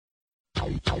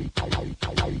Welcome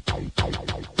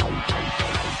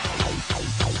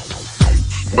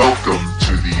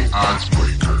to the Odds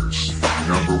Breakers,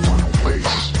 number one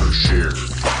place for shared,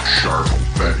 sharp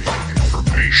betting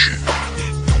information.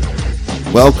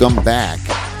 Welcome back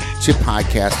to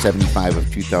Podcast 75 of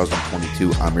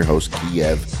 2022. I'm your host,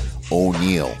 Kiev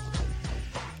O'Neill.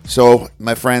 So,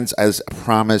 my friends, as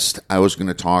promised, I was going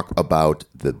to talk about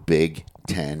the Big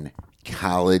Ten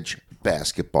college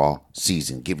basketball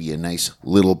season. Give you a nice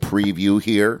little preview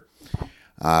here.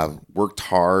 Worked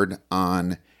hard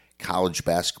on college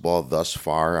basketball thus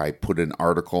far. I put an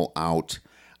article out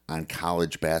on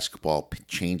college basketball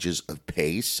changes of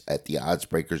pace at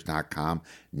theoddsbreakers.com,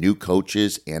 new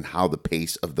coaches and how the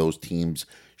pace of those teams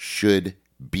should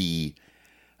be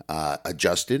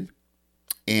adjusted.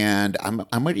 And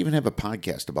I might even have a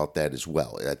podcast about that as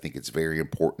well. I think it's very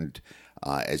important.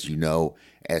 As you know,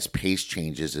 as pace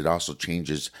changes, it also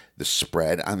changes the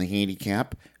spread on the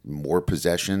handicap. More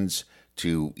possessions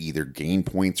to either gain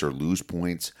points or lose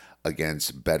points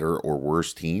against better or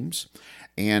worse teams.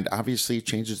 And obviously it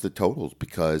changes the totals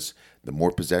because the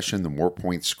more possession, the more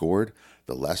points scored,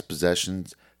 the less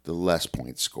possessions, the less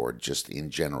points scored, just in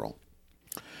general.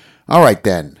 All right,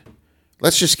 then.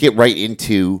 Let's just get right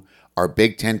into our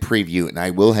Big Ten preview, and I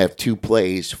will have two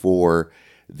plays for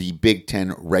the Big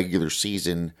Ten regular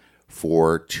season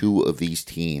for two of these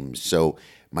teams. So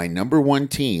my number one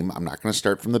team, I'm not going to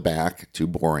start from the back, too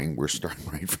boring. We're starting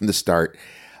right from the start.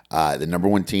 The number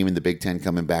one team in the Big Ten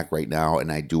coming back right now,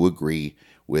 and I do agree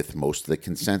with most of the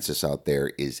consensus out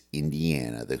there, is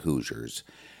Indiana, the Hoosiers.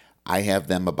 I have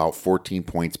them about 14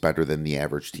 points better than the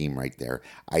average team right there.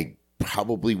 I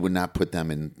probably would not put them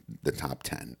in the top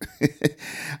 10.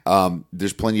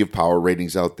 There's plenty of power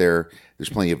ratings out there. There's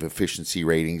plenty of efficiency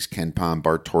ratings. Ken Pom,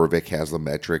 Bart Torvik,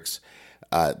 Haslametrics.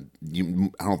 I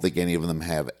don't think any of them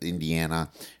have Indiana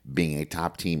being a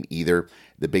top team either.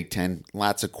 The Big Ten,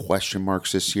 lots of question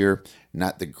marks this year.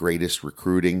 Not the greatest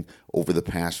recruiting over the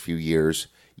past few years,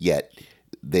 yet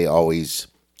they always,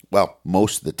 well,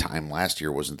 most of the time, last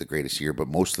year wasn't the greatest year, but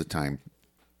most of the time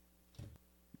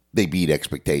they beat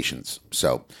expectations.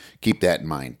 So keep that in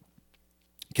mind.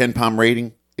 Ken Pom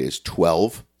rating is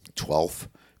 12th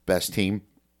best team.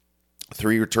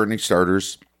 3 returning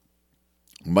starters.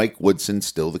 Mike Woodson,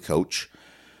 still the coach,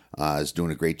 is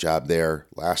doing a great job there.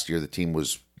 Last year, the team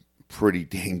was pretty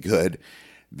dang good.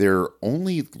 Their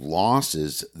only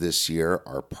losses this year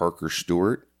are Parker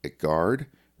Stewart at guard,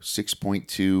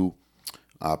 6.2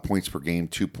 points per game,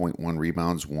 2.1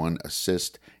 rebounds, 1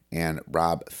 assist, and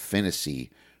Rob Finnessy,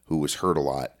 who was hurt a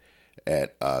lot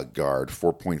at guard,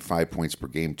 4.5 points per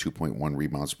game, 2.1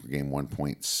 rebounds per game,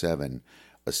 1.7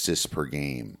 assists per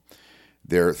game.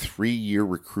 Their 3-year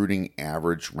recruiting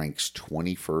average ranks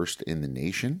 21st in the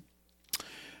nation.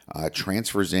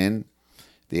 Transfers in,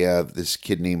 they have this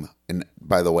kid named, and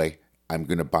by the way, I'm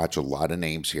going to botch a lot of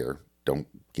names here. Don't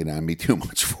get on me too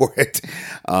much for it.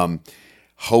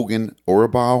 Hogan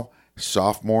Orabau,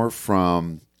 sophomore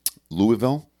from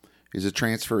Louisville, is a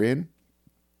transfer in.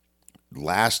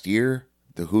 Last year,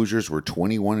 the Hoosiers were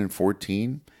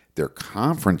 21-14. Their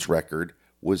conference record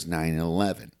was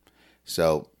 9-11.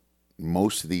 So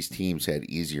most of these teams had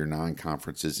easier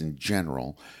non-conferences in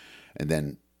general. And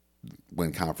then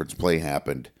when conference play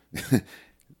happened,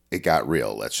 it got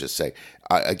real, let's just say.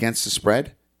 Against the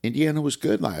spread, Indiana was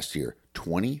good last year.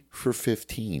 20 for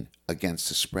 15 against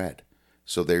the spread.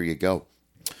 So there you go.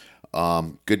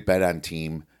 Good bet on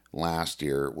team last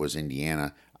year was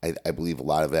Indiana. I believe a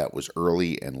lot of that was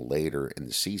early and later in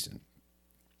the season.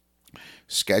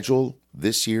 Schedule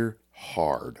this year,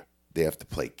 hard. They have to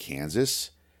play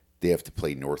Kansas. They have to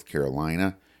play North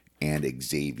Carolina and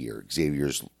Xavier.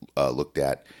 Xavier's looked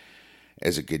at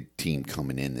as a good team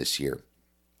coming in this year.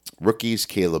 Rookies,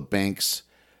 Caleb Banks,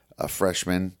 a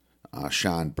freshman,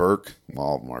 Sean Burke,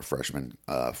 well, more freshman,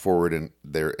 forward in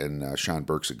there, and Sean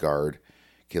Burke's a guard.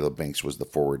 Caleb Banks was the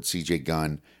forward. CJ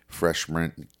Gunn,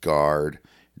 freshman guard.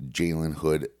 Jalen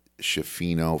Hood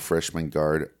Schifino, freshman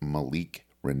guard. Malik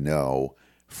Renault,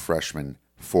 freshman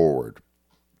forward.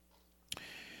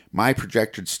 My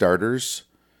projected starters,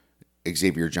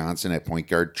 Xavier Johnson at point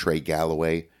guard, Trey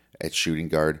Galloway at shooting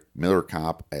guard, Miller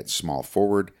Kopp at small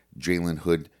forward, Jalen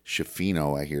Hood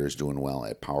Schifino, I hear, is doing well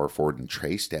at power forward, and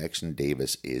Trey Jackson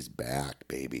Davis is back,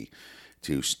 baby,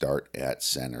 to start at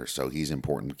center. So he's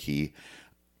important key.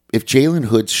 If Jalen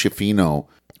Hood Schifino,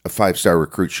 a 5-star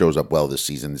recruit, shows up well this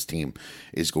season, this team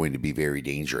is going to be very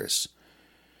dangerous.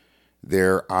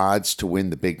 Their odds to win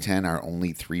the Big Ten are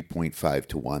only 3.5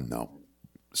 to 1, though.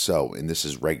 So, and this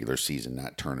is regular season,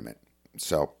 not tournament.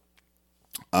 So,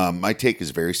 my take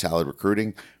is very solid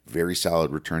recruiting, very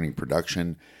solid returning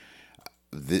production.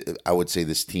 I would say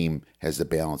this team has the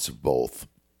balance of both.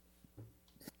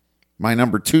 My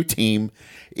number 2 team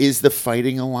is the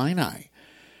Fighting Illini.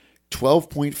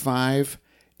 12.5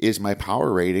 is my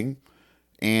power rating,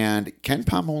 and Ken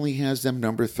Pom only has them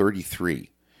number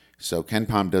 33. So Ken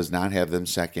Pom does not have them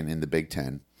second in the Big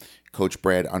Ten. Coach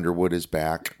Brad Underwood is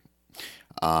back.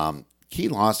 Key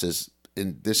losses,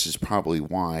 and this is probably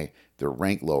why they're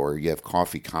ranked lower. You have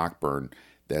Coffee Cockburn,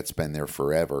 that's been there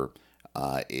forever.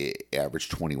 It averaged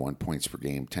 21 points per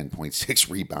game, 10.6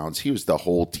 rebounds. He was the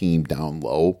whole team down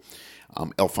low.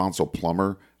 Alfonso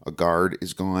Plummer, a guard,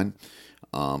 is gone.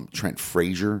 Trent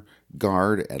Frazier,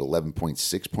 guard, at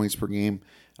 11.6 points per game.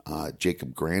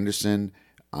 Jacob Granderson,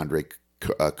 Andre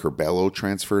Curbelo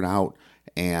transferred out,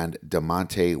 and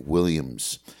DeMonte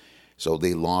Williams. So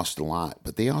they lost a lot,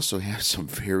 but they also have some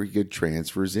very good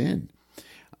transfers in.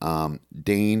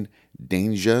 Dane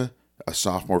Danger, a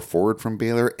sophomore forward from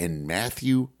Baylor, and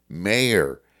Matthew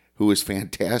Mayer, who is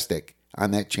fantastic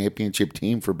on that championship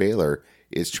team for Baylor,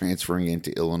 is transferring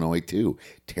into Illinois too.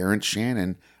 Terrence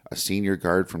Shannon, a senior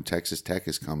guard from Texas Tech,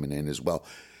 is coming in as well.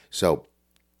 So,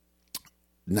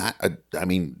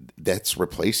 that's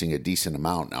replacing a decent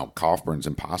amount. Now, Kaufman's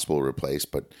impossible to replace,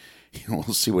 but we'll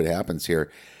see what happens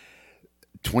here.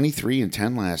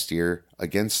 23-10 last year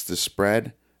against the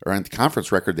spread, or on the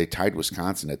conference record, they tied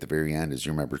Wisconsin at the very end. As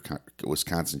you remember,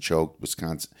 Wisconsin choked.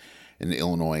 Wisconsin and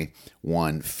Illinois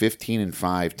won.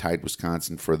 15-5 tied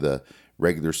Wisconsin for the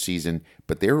regular season,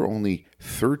 but they were only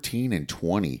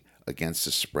 13-20 against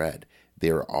the spread. They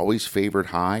are always favored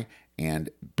high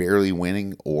and barely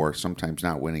winning, or sometimes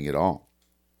not winning at all.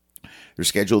 Their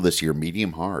schedule this year,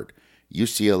 medium hard: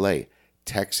 UCLA,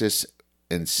 Texas,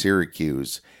 and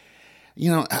Syracuse.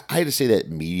 I had to say that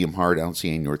medium hard. I don't see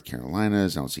any North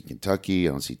Carolinas. I don't see Kentucky.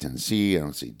 I don't see Tennessee. I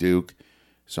don't see Duke.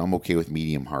 So I'm okay with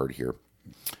medium hard here.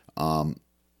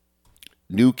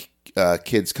 New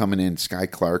kids coming in: Sky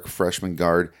Clark, freshman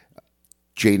guard;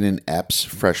 Jaden Epps,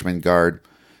 freshman guard;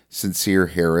 Sincere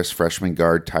Harris, freshman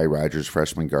guard; Ty Rogers,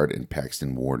 freshman guard; and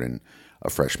Paxton Warden, a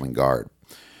freshman guard.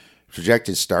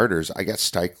 Projected starters: I got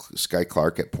Sky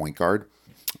Clark at point guard.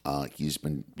 He's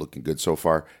been looking good so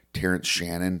far. Terrence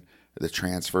Shannon, the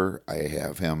transfer, I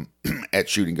have him at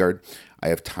shooting guard. I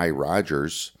have Ty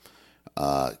Rogers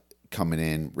coming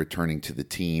in, returning to the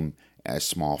team as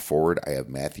small forward. I have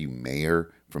Matthew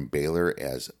Mayer from Baylor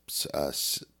as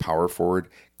power forward.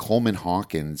 Coleman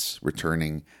Hawkins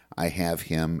returning. I have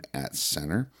him at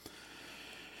center.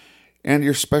 And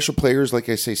your special players, like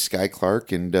I say, Sky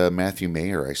Clark and Matthew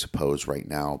Mayer, I suppose, right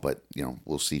now. But,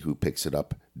 we'll see who picks it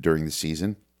up during the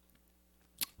season.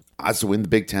 Odds to win the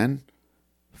Big Ten,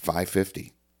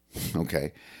 550.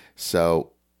 Okay.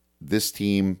 So this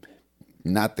team,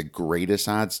 not the greatest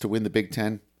odds to win the Big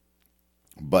Ten,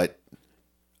 but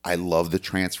I love the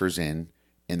transfers in,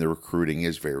 and the recruiting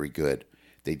is very good.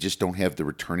 They just don't have the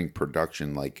returning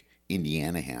production like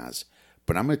Indiana has.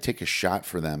 But I'm going to take a shot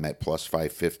for them at plus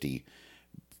 550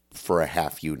 for a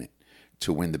half unit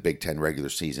to win the Big Ten regular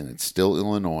season. It's still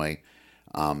Illinois.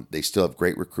 They still have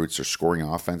great recruits. Their scoring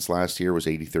offense last year was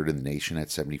 83rd in the nation at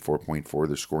 74.4.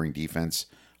 Their scoring defense,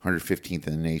 115th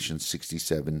in the nation,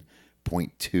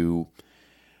 67.2.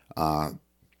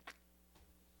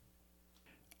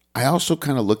 I also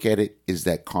kind of look at it is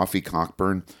that Coffee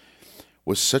Cockburn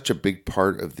was such a big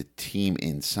part of the team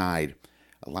inside.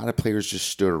 A lot of players just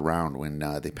stood around when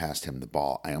they passed him the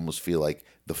ball. I almost feel like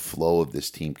the flow of this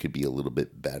team could be a little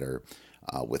bit better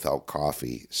without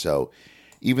Coffee. So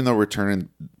even though return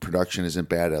production isn't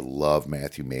bad, I love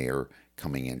Matthew Mayer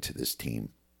coming into this team.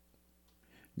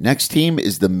 Next team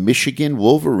is the Michigan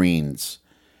Wolverines.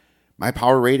 My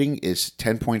power rating is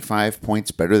 10.5 points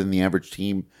better than the average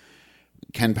team.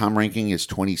 Ken Pom ranking is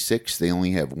 26. They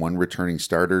only have one returning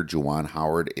starter. Juwan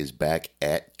Howard is back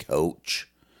at coach.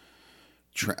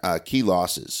 Key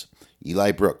losses: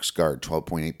 Eli Brooks, guard,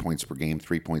 12.8 points per game,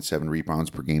 3.7 rebounds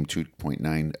per game,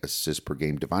 2.9 assists per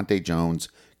game. Devontae Jones,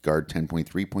 guard,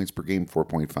 10.3 points per game,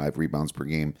 4.5 rebounds per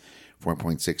game,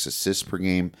 4.6 assists per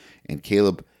game. And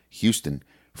Caleb Houston,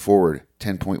 forward,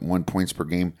 10.1 points per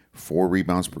game, 4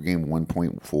 rebounds per game,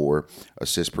 1.4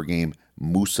 assists per game.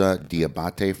 Musa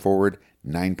Diabate, forward,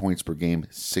 9 points per game,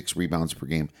 6 rebounds per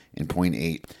game, and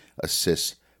 0.8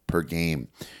 assists per game.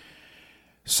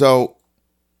 So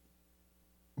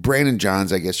Brandon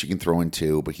Johns, I guess you can throw in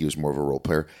too, but he was more of a role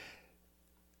player.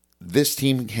 This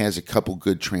team has a couple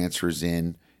good transfers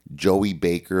in. Joey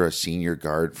Baker, a senior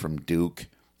guard from Duke.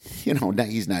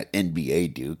 He's not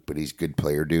NBA Duke, but he's good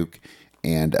player Duke.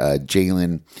 And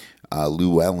Jalen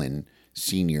Llewellyn,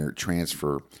 senior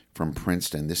transfer from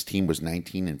Princeton. This team was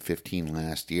 19-15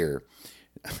 last year.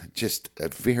 just a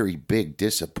very big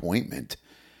disappointment.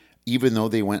 Even though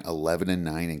they went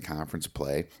 11-9 in conference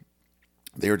play,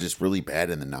 they were just really bad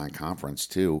in the non-conference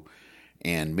too.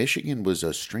 And Michigan was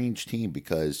a strange team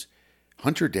because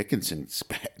Hunter Dickinson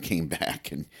came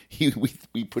back, and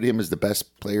we put him as the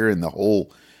best player in the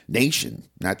whole nation,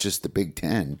 not just the Big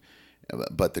Ten.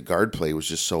 But the guard play was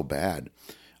just so bad.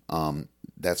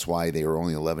 That's why they were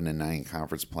only 11-9 in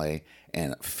conference play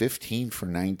and 15 for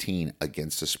 19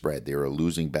 against the spread. They were a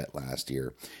losing bet last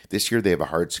year. This year they have a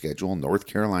hard schedule: North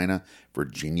Carolina,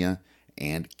 Virginia,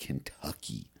 and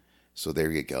Kentucky. So there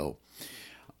you go.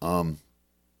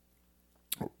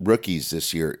 Rookies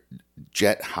this year: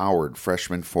 Jet Howard,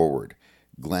 freshman forward;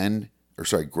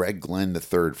 Greg Glenn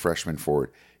III, freshman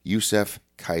forward; Yusef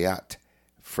Kayat,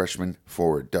 freshman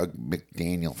forward; Doug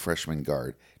McDaniel, freshman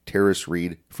guard; Terrace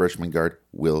Reed, freshman guard;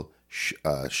 Will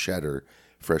Shedder,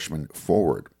 freshman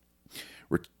forward.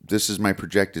 This is my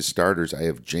projected starters. I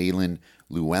have Jalen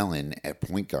Llewellyn at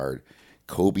point guard,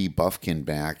 Kobe Buffkin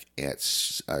back at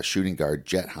shooting guard,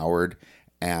 Jet Howard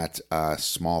at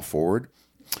small forward,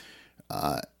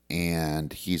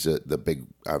 and he's the big,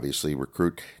 obviously,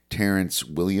 recruit. Terrence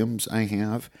Williams I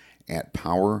have at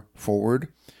power forward,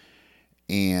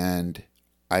 and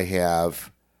I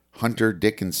have Hunter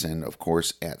Dickinson, of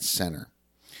course, at center.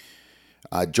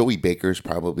 Joey Baker's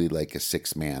probably like a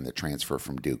sixth man, the transfer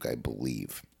from Duke, I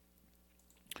believe.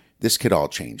 This could all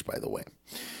change, by the way.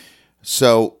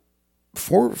 So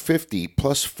 450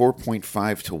 plus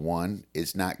 4.5 to 1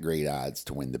 is not great odds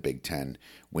to win the Big Ten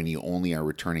when you only are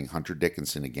returning Hunter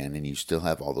Dickinson again and you still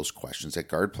have all those questions at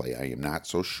guard play. I am not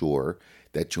so sure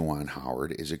that Juwan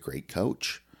Howard is a great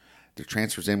coach. The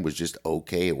transfers in was just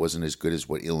okay. It wasn't as good as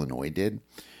what Illinois did.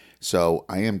 So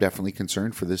I am definitely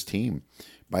concerned for this team.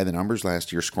 By the numbers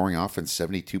last year, scoring offense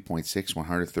 72.6,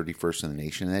 131st in the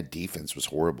nation. And that defense was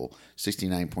horrible.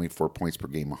 69.4 points per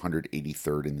game,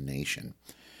 183rd in the nation.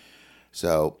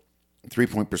 So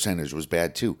 3-point percentage was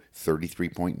bad too.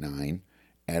 33.9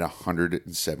 at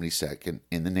 172nd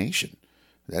in the nation.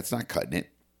 That's not cutting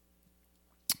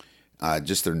it.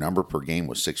 Just their number per game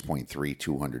was 6.3,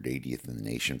 280th in the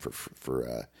nation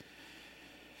for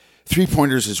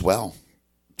three-pointers as well.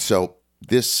 So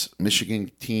this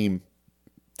Michigan team,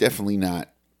 definitely not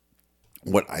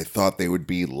what I thought they would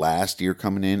be last year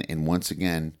coming in. And once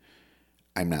again,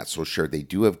 I'm not so sure. They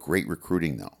do have great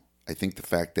recruiting, though. I think the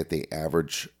fact that they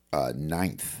average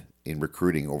ninth in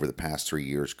recruiting over the past 3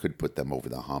 years could put them over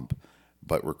the hump.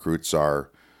 But recruits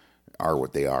are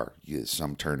what they are.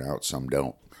 Some turn out, some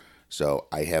don't. So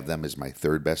I have them as my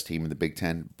third best team in the Big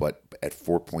Ten, but at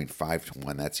 4.5 to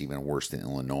 1, that's even worse than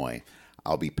Illinois.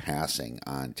 I'll be passing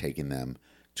on taking them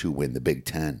to win the Big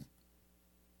Ten.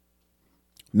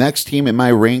 Next team in my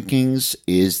rankings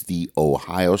is the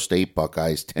Ohio State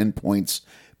Buckeyes, 10 points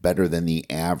better than the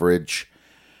average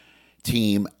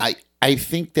team. I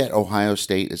think that Ohio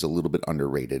State is a little bit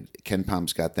underrated. Ken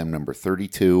Palm's got them number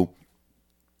 32.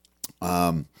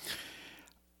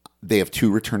 They have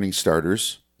two returning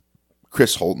starters.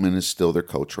 Chris Holtmann is still their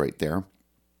coach right there.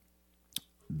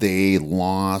 They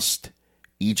lost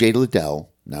E.J.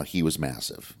 Liddell. Now, he was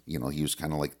massive. He was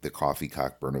kind of like the Coffee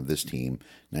Cockburn of this team.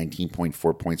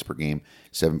 19.4 points per game,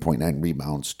 7.9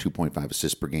 rebounds, 2.5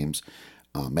 assists per game.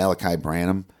 Malachi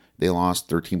Branham, they lost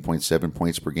 13.7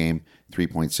 points per game,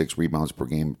 3.6 rebounds per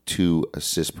game, 2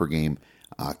 assists per game.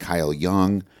 Kyle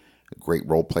Young, a great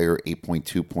role player,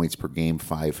 8.2 points per game,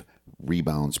 5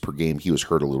 rebounds per game. He was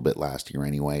hurt a little bit last year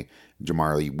anyway.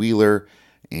 Jamarlee Wheeler,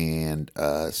 and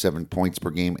 7 points per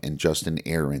game, and Justin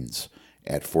Ahrens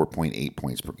at 4.8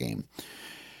 points per game.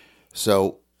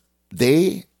 So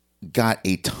they got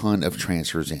a ton of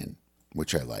transfers in,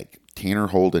 which I like. Tanner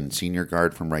Holden, senior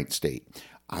guard from Wright State.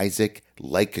 Isaac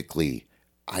Likekele,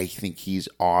 I think he's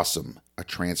awesome. A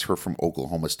transfer from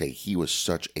Oklahoma State. He was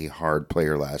such a hard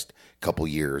player last couple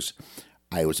years.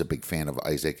 I was a big fan of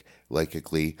Isaac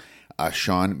Likekele.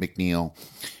 Sean McNeil,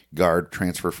 guard,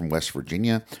 transfer from West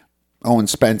Virginia. Owen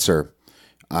Spencer,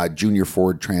 junior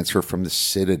forward, transfer from the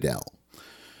Citadel.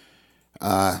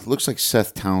 Looks like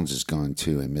Seth Towns is gone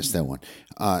too. I missed that one.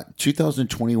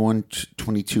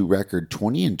 2021-22 record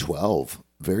 20-12.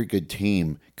 Very good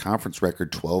team. Conference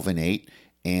record 12-8,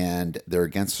 and their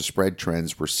against the spread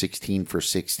trends were 16 for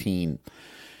 16. I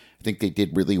think they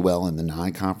did really well in the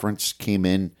non-conference. Came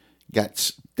in,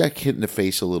 got hit in the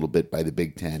face a little bit by the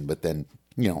Big Ten, but then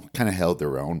kind of held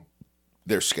their own.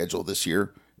 Their schedule this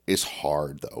year is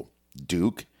hard though.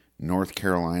 Duke, North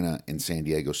Carolina, and San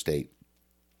Diego State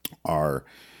are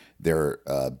their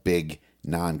big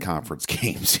non-conference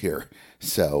games here.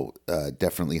 So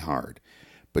definitely hard.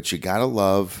 But you got to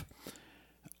love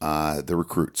the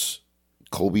recruits.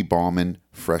 Colby Ballman,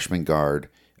 freshman guard.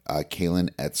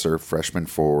 Kalen Etzer, freshman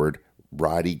forward.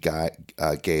 Roddy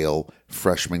Gale,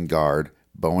 freshman guard.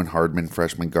 Bowen Hardman,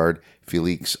 freshman guard.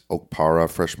 Felix Okpara,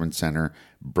 freshman center.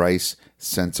 Bryce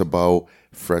Sensabaugh,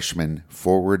 freshman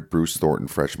forward. Bruce Thornton,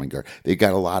 freshman guard. They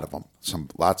got a lot of them.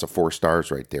 Lots of 4 stars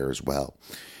right there as well.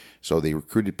 So they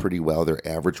recruited pretty well. Their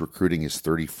average recruiting is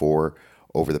 34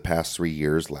 over the past 3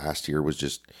 years. Last year was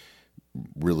just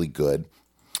really good.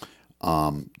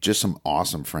 Just some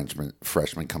awesome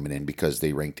freshmen coming in because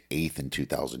they ranked 8th in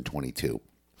 2022.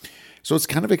 So it's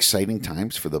kind of exciting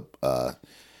times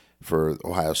for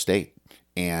Ohio State.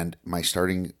 And my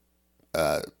starting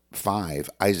 5,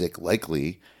 Isaac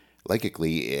Likely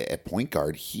at point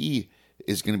guard, he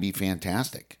is going to be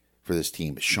fantastic for this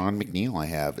team. Sean McNeil I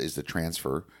have is the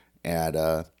transfer at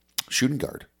shooting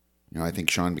guard. I think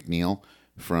Sean McNeil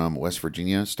from West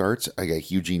Virginia starts. I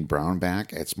got Eugene Brown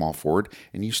back at small forward,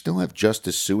 and you still have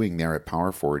Justice Suing there at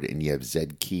power forward, and you have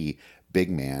Zed Key, big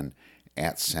man,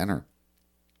 at center.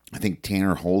 I think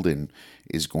Tanner Holden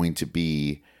is going to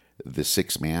be the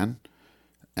 6th man,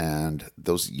 and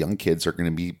those young kids are going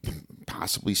to be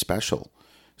possibly special.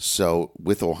 So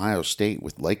with Ohio State,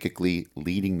 with Likely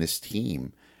leading this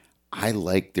team, I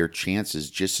like their chances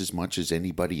just as much as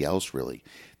anybody else, really.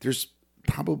 There's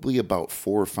probably about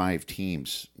 4 or 5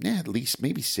 teams, at least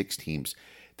maybe 6 teams,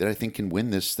 that I think can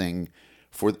win this thing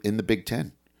in the Big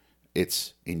Ten.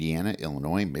 It's Indiana,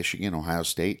 Illinois, Michigan, Ohio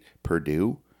State,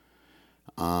 Purdue.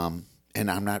 And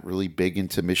I'm not really big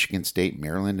into Michigan State,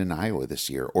 Maryland, and Iowa this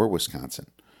year, or Wisconsin.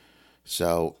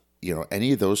 So,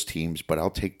 any of those teams, but I'll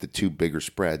take the 2 bigger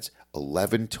spreads,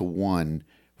 11-1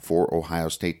 for Ohio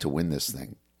State to win this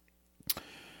thing.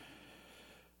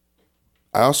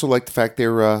 I also like the fact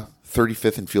they're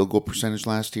 35th in field goal percentage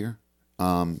last year.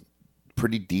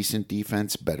 Pretty decent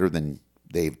defense, better than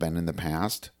they've been in the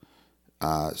past.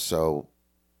 So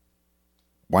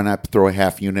why not throw a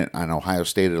half unit on Ohio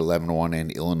State at 11-1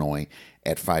 and Illinois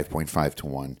at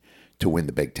 5.5-1 to win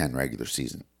the Big Ten regular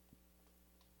season?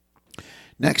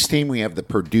 Next team, we have the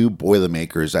Purdue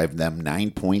Boilermakers. I have them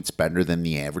 9 points better than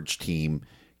the average team.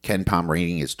 Ken Pom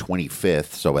rating is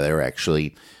 25th, so they're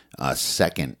actually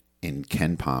second in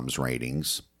Ken Pom's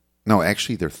ratings. No,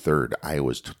 actually, they're third.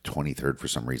 Iowa's 23rd for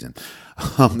some reason.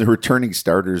 The returning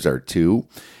starters are 2.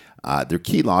 Their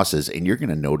key losses, and you're going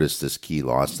to notice this key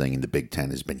loss thing in the Big Ten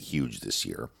has been huge this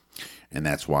year. And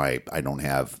that's why I don't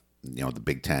have, the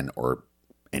Big Ten, or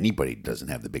anybody doesn't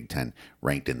have the Big Ten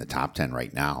ranked in the top 10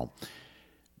 right now.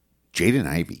 Jaden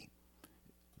Ivey,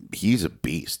 he's a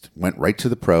beast. Went right to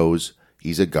the pros.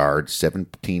 He's a guard,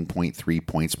 17.3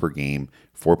 points per game,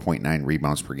 4.9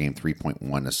 rebounds per game,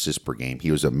 3.1 assists per game.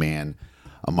 He was a man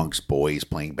amongst boys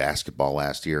playing basketball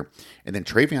last year. And then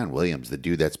Travion Williams, the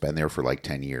dude that's been there for like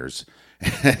 10 years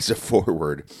as a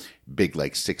forward, big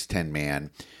like 6'10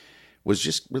 man, was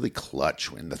just really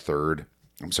clutch in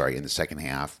the second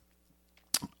half.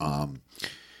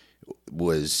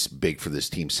 Was big for this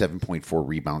team, 7.4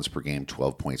 rebounds per game,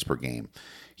 12 points per game.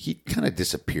 He kind of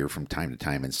disappeared from time to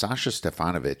time. And Sasha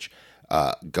Stefanovic,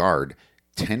 guard,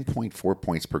 10.4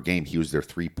 points per game. He was their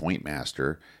 3-point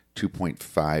master,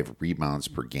 2.5 rebounds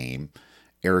per game.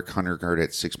 Eric Hunter, guard,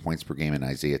 at 6 points per game, and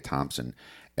Isaiah Thompson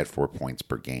at 4 points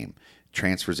per game.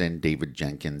 Transfers in David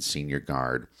Jenkins, senior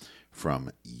guard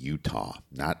from Utah.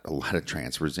 Not a lot of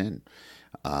transfers in.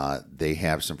 They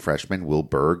have some freshmen. Will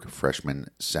Berg, freshman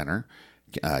center.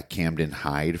 Camden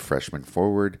Hyde, freshman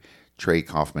forward. Trey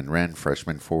Kaufman-Wren,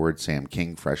 freshman forward. Sam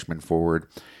King, freshman forward.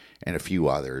 And a few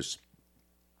others.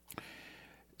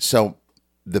 So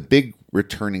the big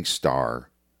returning star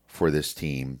for this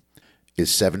team is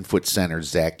 7-foot center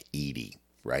Zach Edey,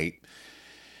 right?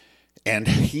 And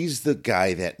he's the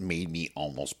guy that made me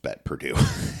almost bet Purdue.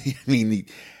 I mean,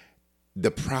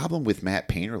 the problem with Matt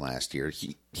Painter last year,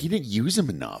 he didn't use him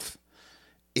enough.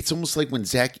 It's almost like when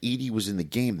Zach Edey was in the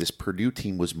game, this Purdue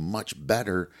team was much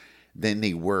better than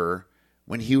they were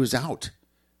when he was out.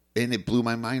 And it blew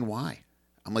my mind why.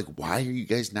 I'm like, why are you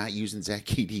guys not using Zach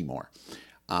Edey more?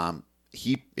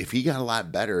 If he got a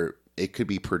lot better, it could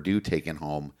be Purdue taking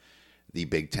home the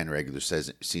Big Ten regular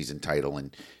season title.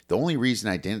 And the only reason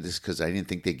I didn't is because I didn't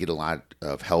think they'd get a lot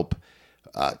of help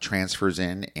transfers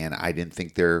in, and I didn't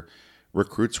think their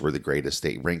recruits were the greatest.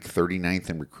 They ranked 39th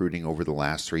in recruiting over the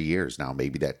last 3 years. Now,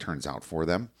 maybe that turns out for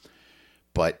them.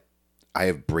 But I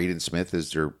have Braden Smith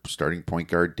as their starting point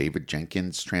guard, David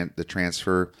Jenkins, the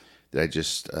transfer that I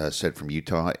just said from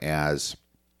Utah, as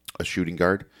a shooting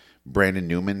guard. Brandon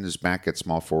Newman is back at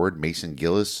small forward. Mason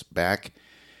Gillis back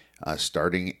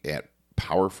starting at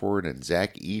power forward, and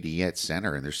Zach Edey at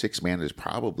center. And their sixth man is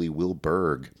probably Will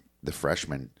Berg, the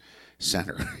freshman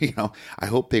center. I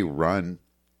hope they run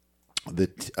the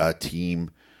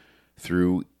team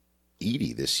through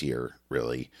Edey this year,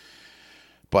 really.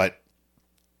 But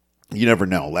you never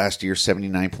know. Last year,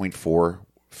 79.4,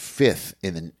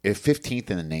 15th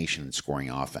in the nation in scoring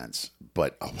offense.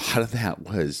 But a lot of that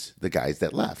was the guys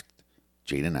that left.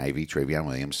 Jaden Ivey, Travion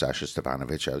Williams, Sasha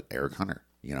Stefanovic, Eric Hunter,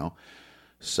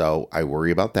 So I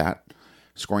worry about that.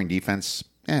 Scoring defense,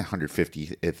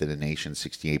 150th in the nation,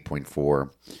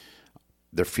 68.4.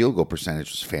 Their field goal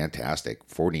percentage was fantastic,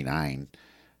 49%,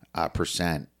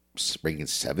 ranking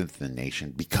 7th in the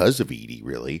nation because of Edey,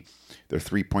 really. Their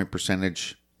three-point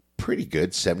percentage, pretty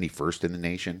good, 71st in the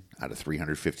nation out of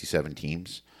 357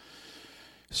 teams.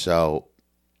 So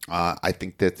I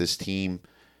think that this team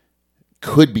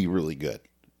could be really good.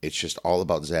 It's just all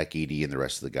about Zach Edey and the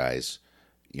rest of the guys,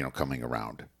 coming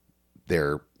around.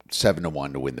 They're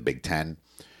 7-1 to win the Big Ten.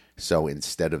 So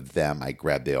instead of them, I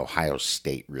grabbed the Ohio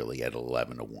State really at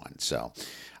 11-1. So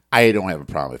I don't have a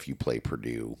problem if you play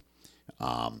Purdue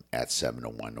at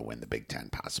 7-1 to win the Big Ten,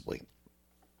 possibly.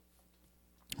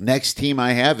 Next team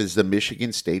I have is the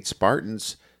Michigan State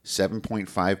Spartans,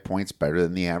 7.5 points better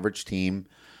than the average team.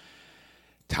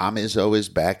 Tom Izzo is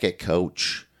back at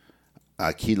coach.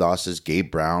 Key losses,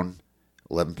 Gabe Brown,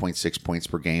 11.6 points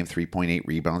per game, 3.8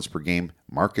 rebounds per game.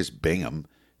 Marcus Bingham,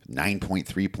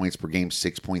 9.3 points per game,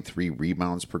 6.3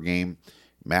 rebounds per game.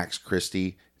 Max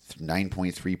Christie,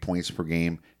 9.3 points per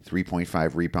game,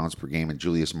 3.5 rebounds per game. And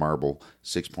Julius Marble,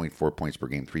 6.4 points per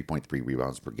game, 3.3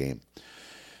 rebounds per game.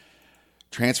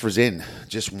 Transfers in,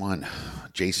 just one.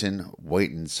 Jason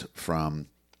Whitens from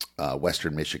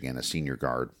Western Michigan, a senior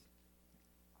guard.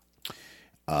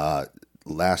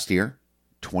 Last year,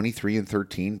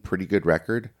 23-13, pretty good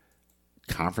record.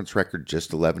 Conference record,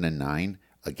 just 11-9.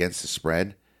 Against the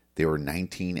spread, they were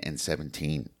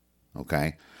 19-17.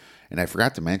 Okay? And I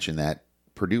forgot to mention that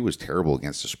Purdue was terrible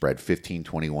against the spread,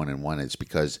 15-21-1. It's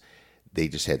because they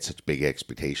just had such big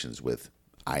expectations with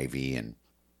Ivy and,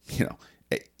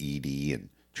 Edey and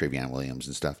Travion Williams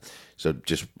and stuff. So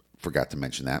just forgot to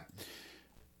mention that.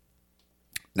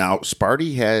 Now,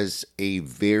 Sparty has a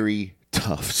very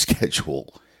tough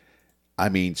schedule. I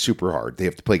mean, super hard. They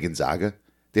have to play Gonzaga.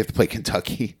 They have to play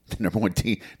Kentucky, the number one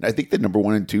team. I think the number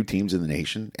 1 and 2 teams in the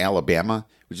nation. Alabama,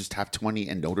 which is top 20,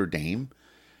 and Notre Dame.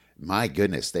 My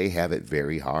goodness, they have it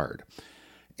very hard.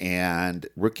 And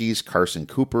rookies, Carson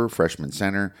Cooper, freshman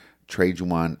center.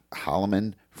 Trajuan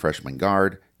Holloman, freshman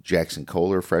guard. Jackson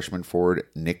Kohler, freshman forward.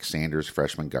 Nick Sanders,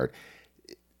 freshman guard.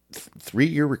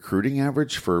 3-year recruiting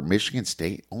average for Michigan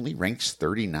State only ranks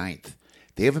 39th.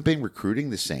 They haven't been recruiting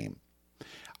the same.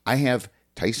 I have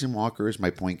Tyson Walker as my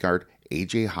point guard.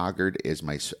 A.J. Hoggard is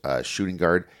my shooting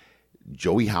guard.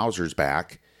 Joey Hauser's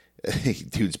back.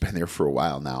 Dude's been there for a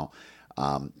while now.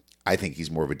 I think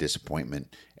he's more of a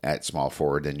disappointment at small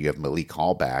forward. And you have Malik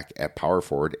Hall back at power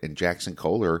forward. And Jackson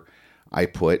Kohler I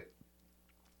put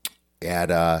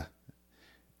at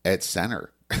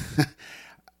center.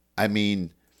 I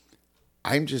mean,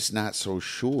 I'm just not so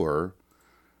sure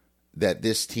that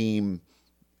this team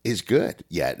is good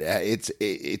yet.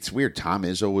 It's weird. Tom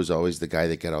Izzo was always the guy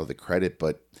that got all the credit,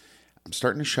 but I'm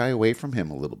starting to shy away from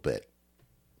him a little bit.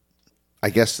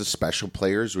 I guess the special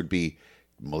players would be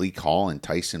Malik Hall and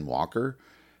Tyson Walker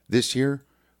this year.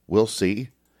 We'll see.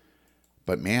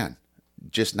 But man,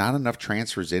 just not enough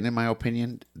transfers in my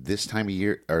opinion, this time of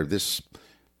year, or this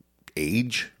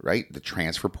age, right? The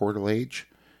transfer portal age.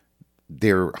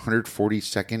 They're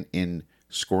 142nd in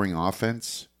scoring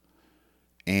offense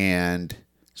and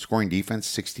scoring defense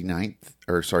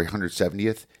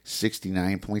 170th,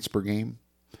 69 points per game.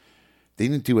 They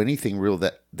didn't do anything real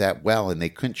that well, and they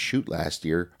couldn't shoot last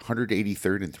year.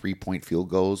 183rd in 3-point field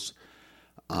goals.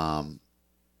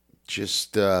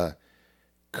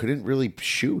 Couldn't really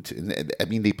shoot. And I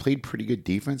mean, they played pretty good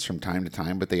defense from time to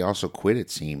time, but they also quit, it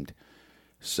seemed.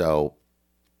 So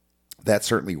that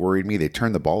certainly worried me. They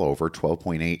turned the ball over,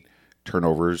 12.8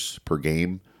 turnovers per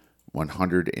game,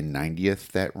 190th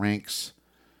that ranks.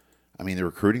 I mean, the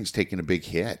recruiting's taking a big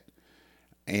hit.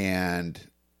 And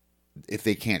if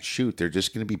they can't shoot, they're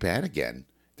just going to be bad again.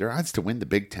 Their odds to win the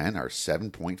Big Ten are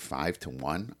 7.5 to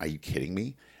 1. Are you kidding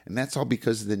me? And that's all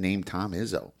because of the name Tom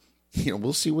Izzo.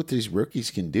 We'll see what these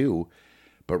rookies can do.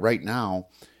 But right now,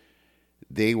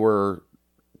 they were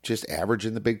just average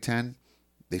in the Big Ten.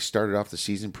 They started off the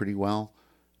season pretty well.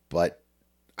 But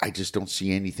I just don't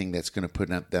see anything that's going to put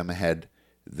them ahead.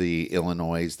 The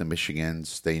Illinois, the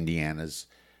Michigans, the Indianas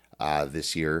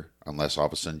this year, unless all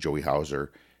of a sudden Joey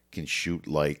Hauser can shoot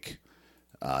like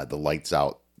the lights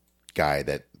out guy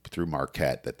that through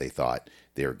Marquette that they thought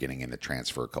they were getting in the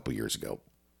transfer a couple years ago.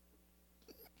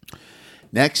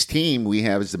 Next team we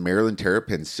have is the Maryland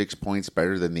Terrapins, 6 points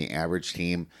better than the average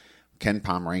team. Ken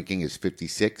Pom ranking is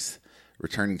 56th.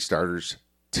 Returning starters,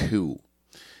 2.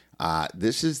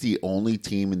 This is the only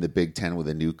team in the Big Ten with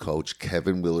a new coach.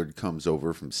 Kevin Willard comes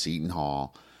over from Seton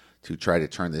Hall to try to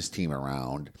turn this team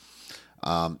around.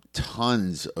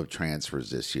 Tons of transfers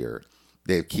this year.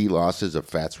 They have key losses of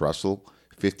Fats Russell,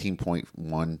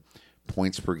 15.1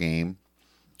 points per game.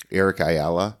 Eric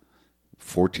Ayala,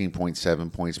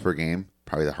 14.7 points per game.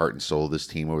 Probably the heart and soul of this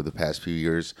team over the past few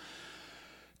years.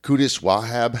 Kudus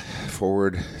Wahab,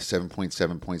 forward,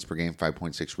 7.7 points per game,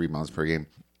 5.6 rebounds per game.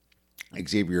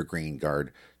 Xavier Green,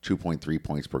 guard, 2.3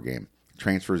 points per game.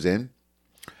 Transfers in,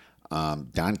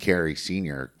 Don Carey,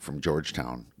 senior from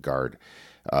Georgetown, guard.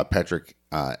 Patrick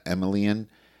Emilian,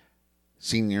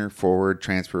 senior, forward,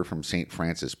 transfer from St.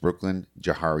 Francis, Brooklyn.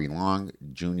 Jahari Long,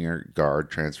 junior, guard,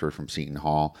 transfer from Seton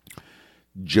Hall.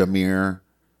 Jameer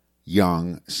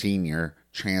Young, senior,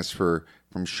 transfer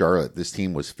from Charlotte. This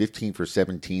team was 15 for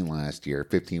 17 last year,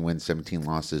 15 wins, 17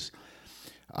 losses.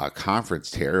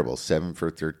 Conference terrible, 7 for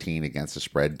 13 against the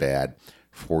spread bad,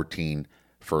 14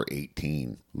 for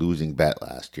 18, losing bet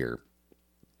last year.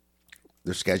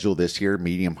 Their schedule this year,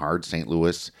 medium hard, St.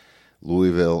 Louis,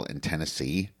 Louisville, and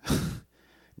Tennessee.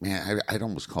 Man, I'd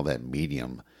almost call that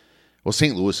medium. Well,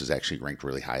 St. Louis is actually ranked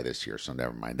really high this year, so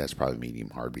never mind. That's probably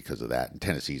medium hard because of that. And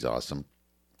Tennessee's awesome.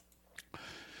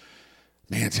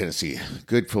 Man, Tennessee,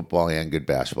 good football and good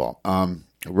basketball.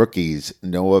 Rookies,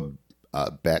 Noah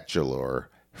Bachelor,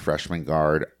 freshman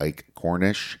guard. Ike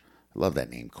Cornish, I love that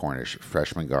name, Cornish,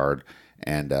 freshman guard.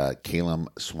 And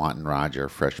Caleb Swanton-Roger,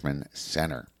 freshman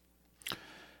center.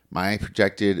 My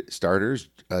projected starters,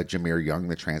 Jameer Young,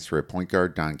 the transfer at point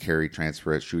guard. Don Carey,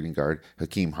 transfer at shooting guard.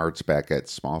 Hakeem Hart's back at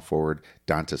small forward.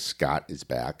 Donta Scott is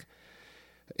back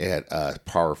at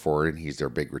power forward, and he's their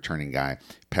big returning guy.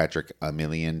 Patrick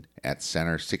Emilian at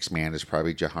center. Sixth man is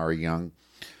probably Jahari Young.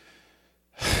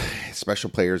 Special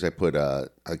players, I put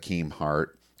Hakeem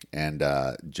Hart and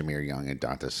Jameer Young and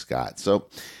Donta Scott. So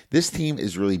this team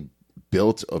is really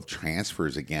built of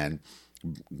transfers again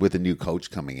with a new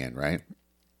coach coming in, right?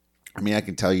 I mean, I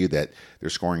can tell you that their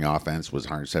scoring offense was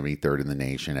 173rd in the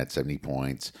nation at 70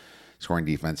 points. Scoring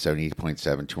defense,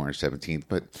 78.7, 217th.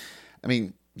 But, I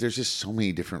mean, there's just so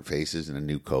many different faces and a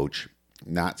new coach.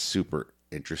 Not super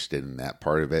interested in that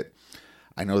part of it.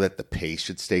 I know that the pace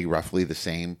should stay roughly the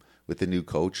same with the new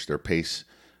coach. Their pace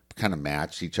kind of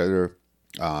matched each other.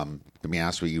 To be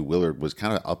honest with you, Willard was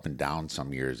kind of up and down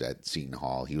some years at Seton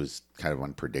Hall. He was kind of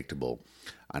unpredictable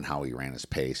on how he ran his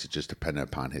pace. It just depended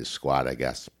upon his squad, I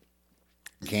guess.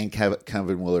 Can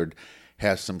Kevin Willard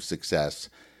have some success?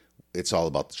 It's all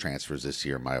about the transfers this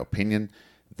year, in my opinion.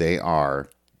 They are,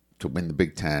 to win the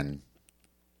Big Ten,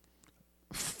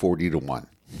 40-1.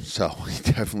 So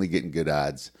definitely getting good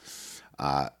odds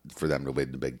for them to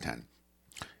win the Big Ten,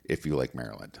 if you like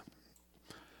Maryland.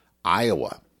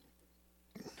 Iowa.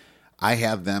 I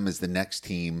have them as the next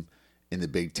team in the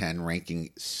Big Ten,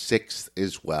 ranking 6th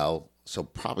as well. So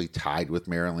probably tied with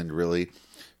Maryland, really.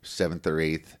 7th or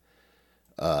 8th.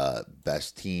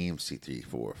 Best team, C3,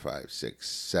 4, 5,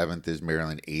 6, 7th is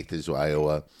Maryland, 8th is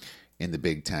Iowa in the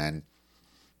Big Ten.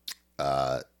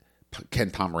 Ken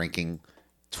Pom ranking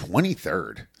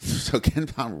 23rd. So Ken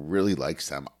Pom really likes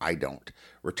them. I don't.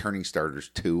 Returning starters,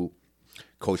 2.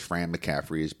 Coach Fran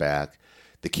McCaffrey is back.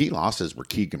 The key losses were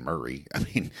Keegan Murray. I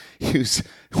mean, he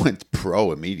went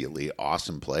pro immediately.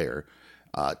 Awesome player.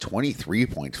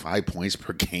 23.5 points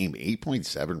per game,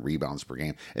 8.7 rebounds per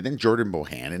game. And then Jordan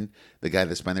Bohannon, the guy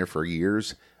that's been there for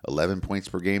years, 11 points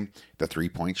per game, the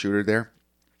three-point shooter there.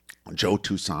 Joe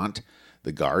Toussaint,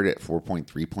 the guard at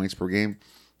 4.3 points per game.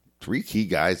 3 key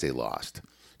guys they lost.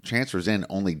 Transfers in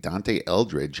only Dante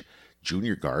Eldridge,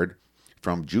 junior guard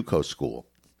from JUCO school.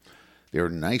 They were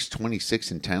nice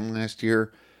 26-10 last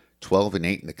year.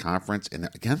 12-8 in the conference, and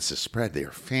against the spread, they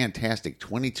are fantastic,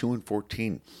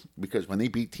 22-14. Because when they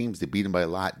beat teams, they beat them by a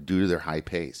lot due to their high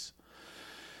pace.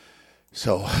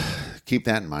 So keep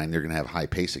that in mind. They're going to have high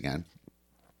pace again.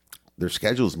 Their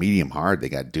schedule is medium hard. They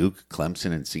got Duke,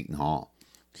 Clemson, and Seton Hall.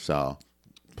 So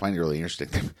plenty really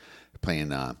interesting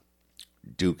playing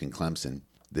Duke and Clemson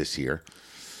this year.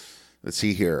 Let's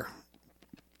see here.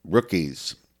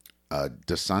 Rookies.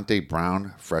 Desante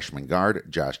Brown, freshman guard.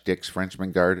 Josh Dix,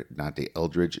 freshman guard. Dante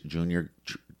Eldridge, junior,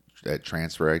 that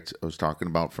transfer I was talking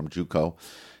about from JUCO.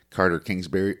 Carter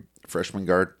Kingsbury, freshman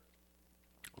guard.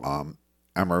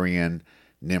 Amarian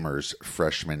Nimmers,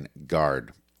 freshman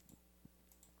guard.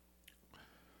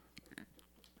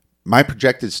 My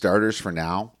projected starters for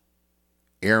now,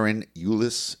 Aaron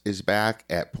Eulis is back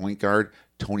at point guard.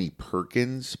 Tony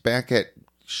Perkins back at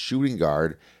shooting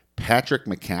guard. Patrick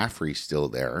McCaffrey's still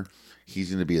there. He's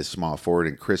going to be a small forward,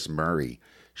 and Chris Murray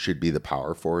should be the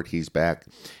power forward. He's back.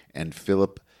 And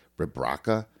Philip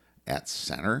Rebraka at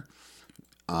center.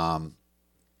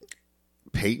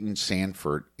 Peyton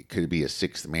Sanford could be a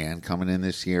sixth man coming in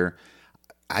this year.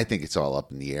 I think it's all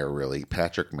up in the air, really.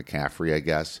 Patrick McCaffrey, I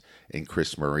guess, and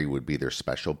Chris Murray would be their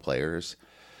special players.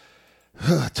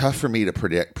 Tough for me to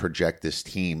project this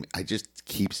team. I just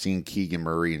keep seeing Keegan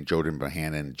Murray and Jordan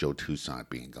Bohannon and Joe Toussaint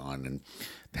being gone, and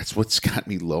that's what's got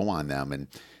me low on them. And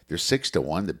they're 6-1 to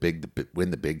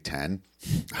win the Big Ten.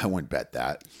 I wouldn't bet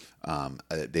that.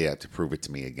 They have to prove it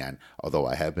to me again, although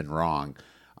I have been wrong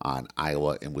on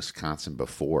Iowa and Wisconsin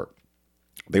before.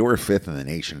 They were fifth in the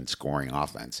nation in scoring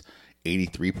offense,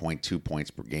 83.2 points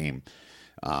per game,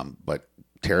 but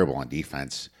terrible on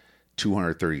defense,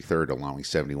 233rd, allowing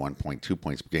 71.2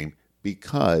 points per game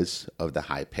because of the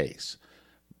high pace.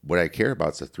 What I care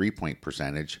about is the three-point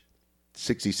percentage,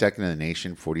 62nd in the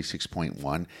nation,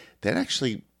 46.1. That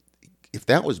actually, if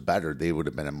that was better, they would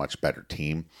have been a much better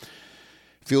team.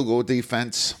 Field goal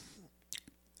defense,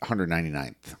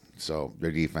 199th. So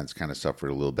their defense kind of suffered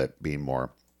a little bit, being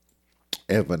more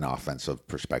of an offensive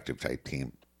perspective type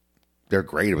team. They're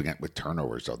great with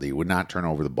turnovers, though. They would not turn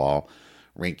over the ball,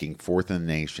 ranking fourth in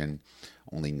the nation,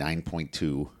 only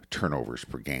 9.2 turnovers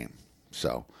per game.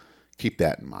 So keep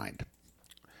that in mind.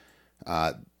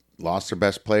 Lost their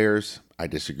best players. I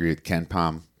disagree with Ken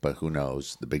Pom, but who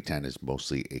knows? The Big Ten is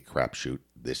mostly a crapshoot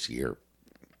this year.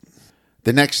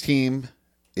 The next team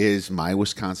is my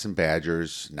Wisconsin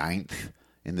Badgers, 9th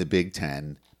in the Big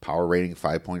Ten. Power rating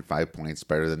 5.5 points,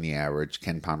 better than the average.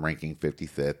 Ken Pom ranking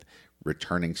 55th.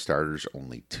 Returning starters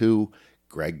only 2.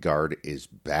 Greg Gard is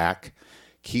back.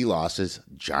 Key losses,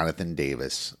 Jonathan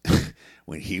Davis.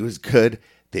 When he was good,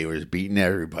 they were beating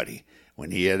everybody.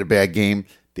 When he had a bad game,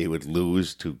 they would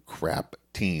lose to crap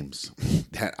teams.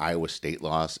 That Iowa State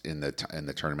loss in the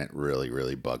tournament really,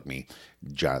 really bugged me.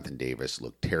 Jonathan Davis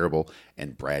looked terrible,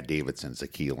 and Brad Davidson's a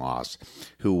key loss,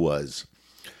 who was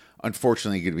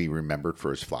unfortunately going to be remembered for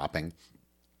his flopping.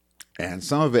 And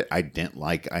some of it I didn't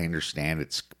like. I understand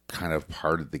it's kind of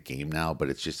part of the game now, but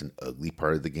it's just an ugly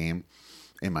part of the game,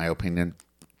 in my opinion.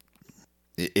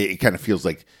 It kind of feels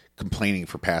like complaining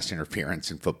for pass interference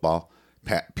in football.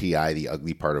 PI, the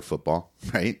ugly part of football,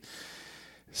 right?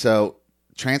 So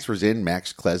transfers in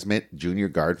Max Klesmit, junior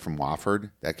guard from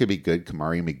Wofford. That could be good.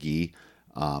 Kamari McGee,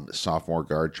 sophomore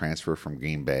guard transfer from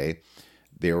Green Bay.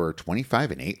 They were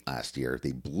 25-8 last year.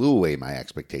 They blew away my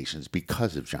expectations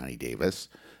because of Johnny Davis.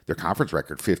 Their conference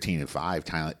record,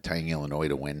 15-5, tying Illinois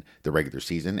to win the regular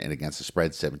season, and against the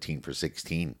spread,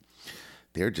 17-16.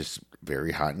 They're just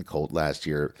very hot and cold last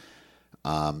year.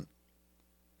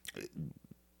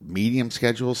 Medium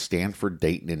schedule, Stanford,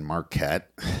 Dayton, and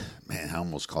Marquette. Man, I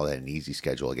almost call that an easy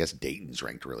schedule. I guess Dayton's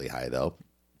ranked really high, though.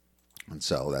 And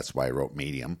so that's why I wrote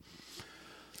medium.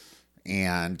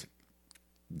 And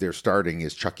their starting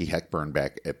is Chucky Heckburn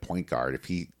back at point guard. If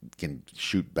he can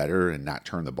shoot better and not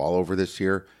turn the ball over this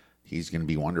year, he's going to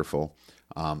be wonderful.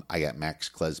 I got Max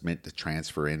Klesmit to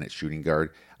transfer in at shooting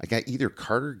guard. I got either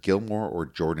Carter Gilmore or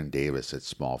Jordan Davis at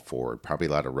small forward. Probably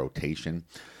a lot of rotation.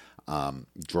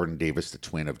 Jordan Davis, the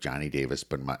twin of Johnny Davis,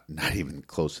 but not even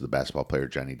close to the basketball player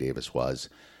Johnny Davis was,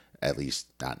 at least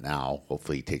not now.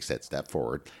 Hopefully he takes that step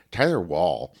forward. Tyler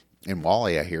Wall, and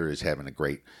Wally, I hear, is having a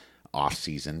great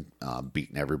offseason,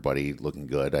 beating everybody, looking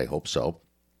good. I hope so.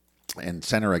 And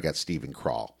center, I got Stephen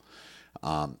Kral.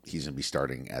 He's going to be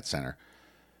starting at center.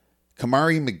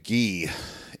 Kamari McGee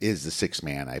is the sixth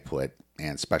man I put,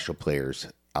 and special players,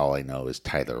 all I know is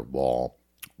Tyler Wall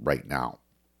right now.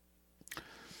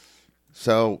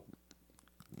 So,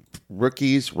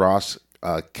 rookies, Ross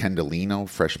Kendallino,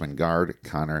 freshman guard,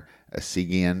 Connor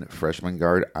Asigian, freshman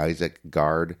guard, Isaac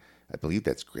Guard, I believe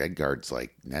that's Greg Gard's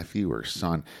like nephew or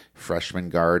son, freshman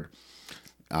guard,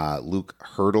 Luke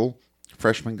Hurdle,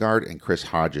 freshman guard, and Chris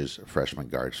Hodges, freshman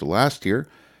guard. So last year,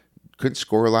 couldn't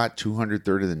score a lot,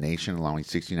 203rd in the nation, allowing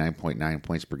 69.9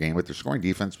 points per game, but their scoring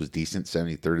defense was decent,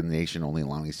 73rd in the nation, only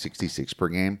allowing 66 per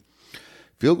game.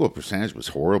 Field goal percentage was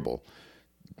horrible,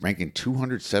 ranking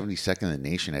 272nd in the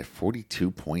nation at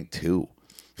 42.2.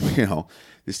 You know,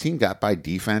 this team got by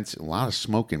defense, a lot of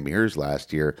smoke and mirrors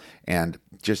last year, and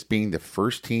just being the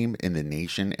first team in the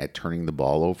nation at turning the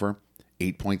ball over,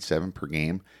 8.7 per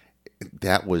game,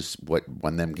 that was what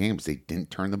won them games. They didn't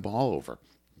turn the ball over,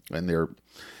 and they're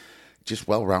just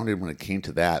well-rounded when it came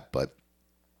to that, but,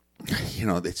 you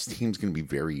know, this team's going to be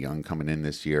very young coming in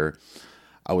this year.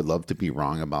 I would love to be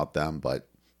wrong about them, but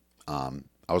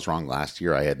I was wrong last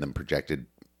year. I had them projected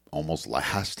almost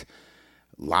last.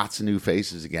 Lots of new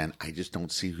faces again. I just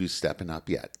don't see who's stepping up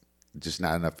yet. just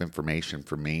not enough information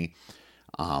for me.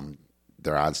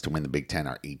 Their odds to win the Big Ten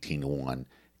are 18-1.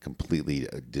 Completely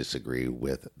disagree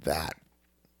with that.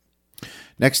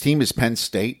 Next team is Penn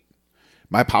State.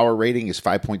 My power rating is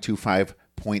 5.25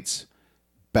 points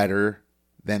better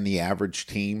than the average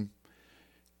team.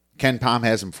 Ken Pom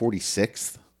has him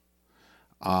 46th.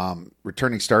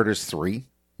 Returning starters 3.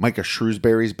 Micah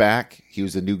Shrewsbury's back. He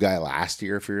was the new guy last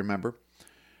year, if you remember.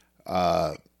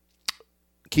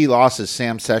 Key losses,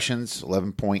 Sam Sessions,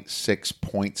 11.6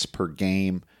 points per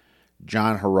game.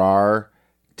 John Harrar,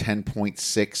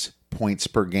 10.6 points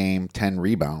per game, 10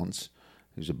 rebounds.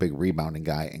 He's a big rebounding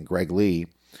guy. And Greg Lee,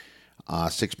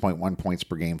 6.1 points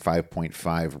per game,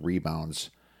 5.5 rebounds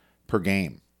per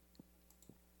game.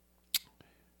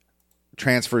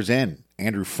 Transfers in,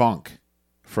 Andrew Funk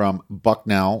from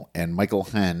Bucknell and Michael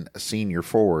Henn, a senior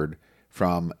forward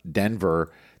from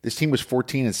Denver. This team was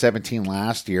 14-17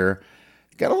 last year.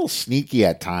 Got a little sneaky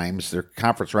at times. Their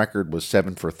conference record was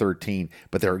 7-13,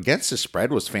 but their against the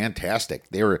spread was fantastic.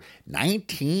 They were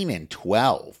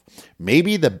 19-12.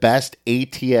 Maybe the best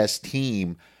ATS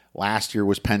team last year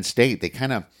was Penn State. They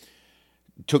kind of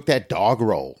took that dog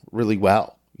roll really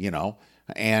well,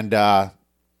 and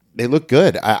they look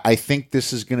good. I think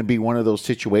this is going to be one of those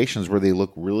situations where they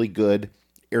look really good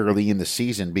early in the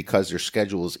season because their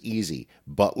schedule is easy.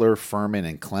 Butler, Furman,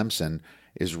 and Clemson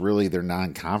is really their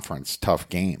non-conference tough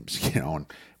games, and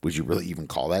would you really even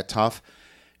call that tough?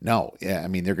 No. Yeah, I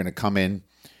mean, they're going to come in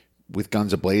with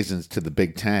guns a-blazing to the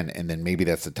Big Ten, and then maybe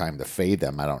that's the time to fade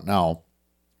them. I don't know.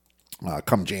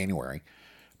 Come January.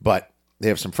 But they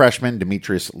have some freshmen,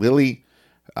 Demetrius Lilly,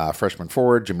 freshman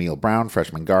forward, Jameel Brown,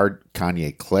 freshman guard,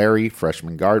 Kanye Clary,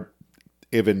 freshman guard,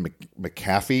 Ivan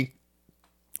McAfee,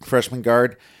 freshman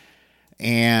guard.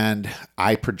 And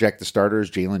I project the starters.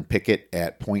 Jalen Pickett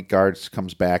at point guards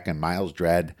comes back, and Miles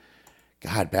Dredd,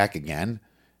 back again.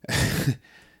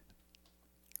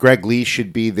 Greg Lee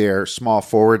should be their small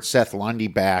forward. Seth Lundy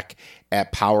back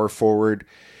at power forward.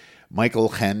 Michael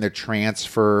Henn, the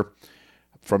transfer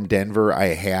from Denver,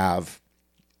 I have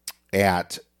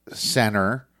at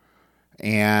center.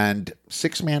 And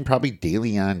six-man, probably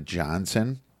DeLeon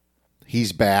Johnson.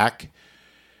 He's back.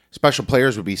 Special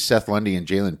players would be Seth Lundy and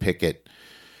Jalen Pickett.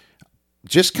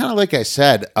 Just kind of like I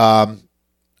said, I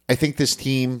think this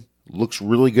team looks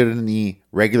really good in the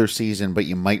regular season, but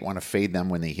you might want to fade them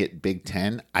when they hit Big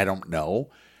Ten. I don't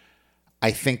know. I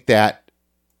think that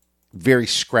very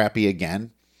scrappy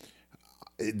again.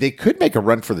 They could make a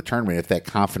run for the tournament if that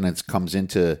confidence comes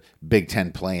into Big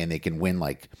Ten play and they can win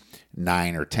like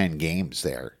 9 or 10 games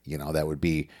there. That would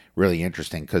be really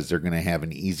interesting because they're going to have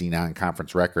an easy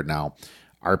non-conference record now.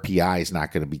 RPI is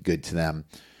not going to be good to them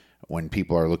when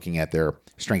people are looking at their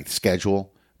strength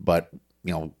schedule. But,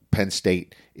 Penn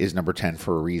State is number 10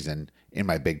 for a reason in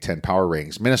my Big Ten power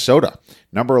ratings. Minnesota,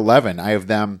 number 11. I have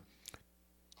them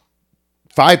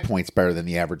 5 points better than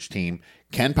the average team.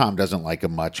 Ken Pom doesn't like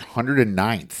them much.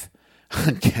 109th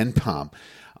on Ken Pom.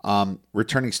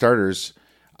 Returning starters,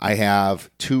 I have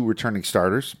 2 returning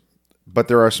starters, but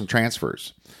there are some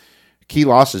transfers. Key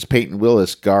losses, Peyton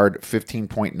Willis, guard,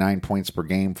 15.9 points per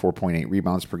game, 4.8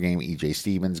 rebounds per game. E.J.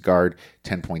 Stevens, guard,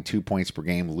 10.2 points per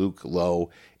game. Luke Lowe,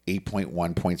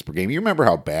 8.1 points per game. You remember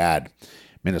how bad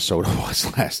Minnesota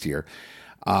was last year.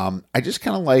 I just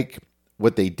kind of like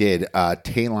what they did.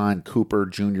 Talon Cooper,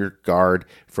 Jr., guard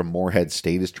from Morehead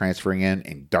State, is transferring in.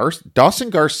 And Dawson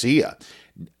Garcia,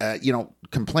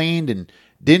 complained and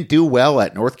didn't do well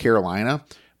at North Carolina.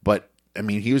 But,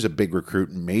 he was a big recruit,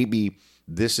 and maybe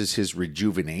this is his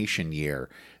rejuvenation year.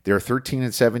 They were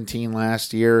 13-17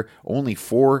 last year, only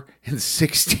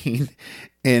 4-16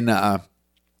 in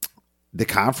the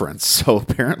conference. So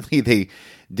apparently they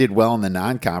did well in the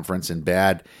non-conference and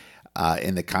bad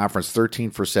in the conference.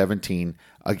 13-17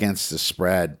 against the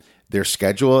spread. Their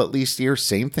schedule, at least here,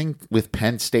 same thing with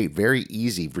Penn State. Very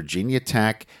easy. Virginia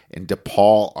Tech and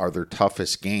DePaul are their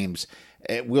toughest games.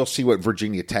 We'll see what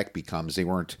Virginia Tech becomes. They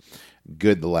weren't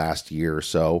good the last year or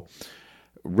so.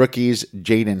 Rookies,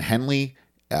 Jaden Henley,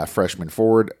 freshman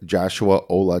forward. Joshua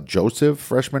Ola Joseph,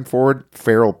 freshman forward.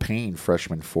 Farrell Payne,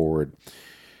 freshman forward.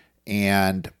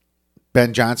 And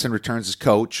Ben Johnson returns as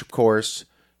coach, of course.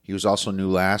 He was also new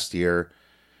last year.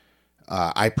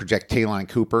 I project Talon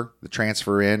Cooper, the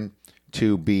transfer in,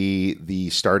 to be the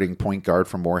starting point guard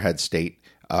from Morehead State.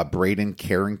 Braden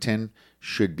Carrington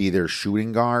should be their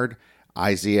shooting guard.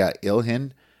 Isaiah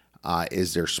Ilhin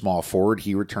is their small forward.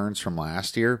 He returns from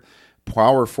last year.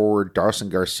 Power forward, Dawson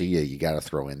Garcia, you got to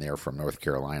throw in there from North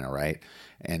Carolina, right?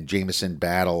 And Jamison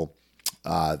Battle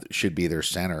should be their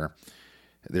center.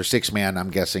 Their six-man, I'm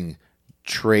guessing,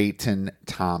 Trayton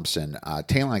Thompson.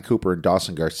 Taylon Cooper and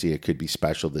Dawson Garcia could be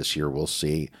special this year. We'll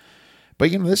see.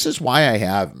 But, this is why I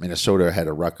have Minnesota ahead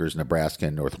of Rutgers, Nebraska,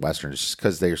 and Northwestern, just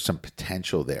because there's some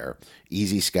potential there.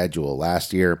 Easy schedule.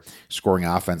 Last year, scoring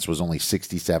offense was only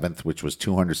 67th, which was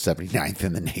 279th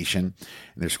in the nation.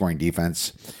 And their scoring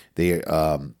defense, they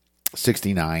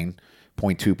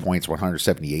 69.2 points,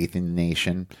 178th in the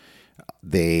nation.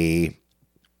 They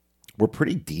were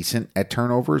pretty decent at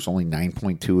turnovers, only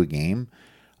 9.2 a game.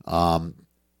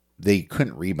 They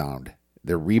couldn't rebound.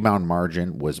 Their rebound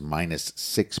margin was minus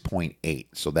 6.8,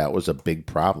 so that was a big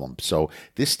problem. So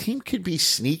this team could be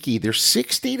sneaky. They're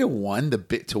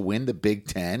 60-1 to win the Big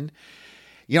Ten.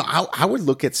 I would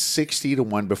look at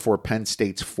 60-1 before Penn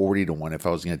State's 40-1 if I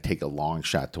was going to take a long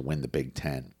shot to win the Big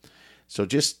Ten. So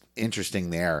just interesting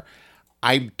there.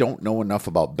 I don't know enough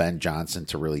about Ben Johnson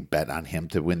to really bet on him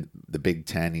to win the Big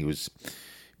Ten.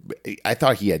 I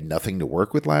thought he had nothing to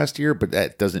work with last year, but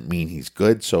that doesn't mean he's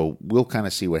good. So we'll kind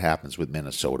of see what happens with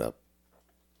Minnesota.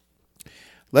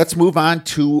 Let's move on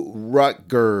to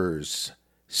Rutgers.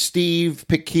 Steve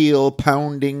Pikiel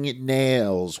pounding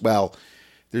nails. Well,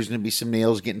 there's going to be some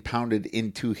nails getting pounded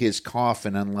into his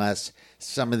coffin unless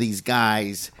some of these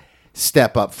guys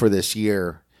step up for this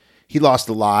year. He lost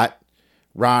a lot.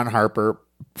 Ron Harper,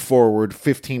 forward,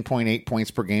 15.8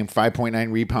 points per game,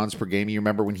 5.9 rebounds per game. You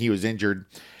remember when he was injured,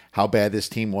 how bad this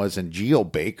team was. And Geo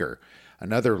Baker,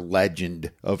 another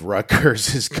legend of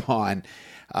Rutgers, is gone.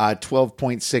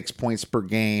 12.6 points per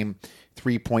game,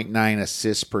 3.9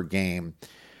 assists per game.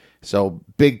 So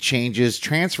big changes.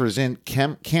 Transfers in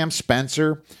Cam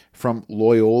Spencer from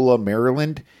Loyola,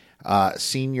 Maryland.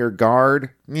 Senior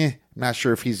guard. Not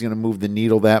sure if he's going to move the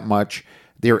needle that much.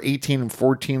 They were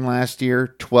 18-14 last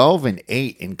year,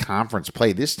 12-8 in conference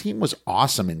play. This team was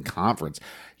awesome in conference.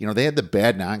 They had the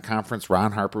bad non-conference.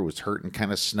 Ron Harper was hurt and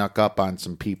kind of snuck up on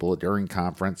some people during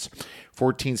conference.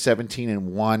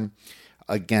 14-17-1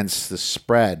 against the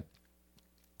spread.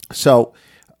 So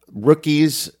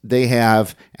rookies, they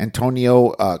have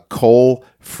Antonio Cole,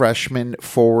 freshman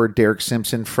forward, Derek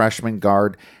Simpson, freshman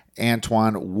guard,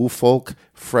 Antoine Woolfolk,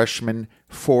 freshman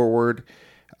forward.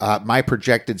 My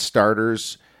projected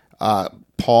starters,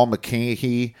 Paul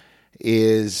McCahey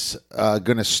is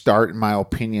going to start, in my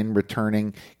opinion,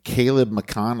 returning. Caleb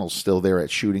McConnell's still there at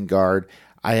shooting guard.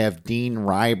 I have Dean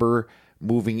Reiber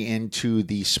moving into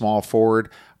the small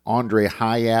forward, Andre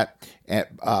Hyatt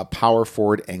at power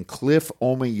forward, and Cliff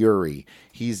Omayuri.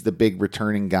 He's the big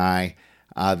returning guy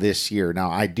this year.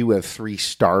 Now, I do have 3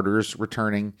 starters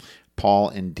returning. Paul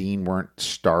and Dean weren't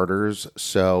starters,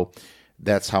 so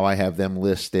that's how I have them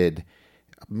listed.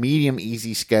 Medium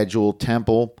easy schedule: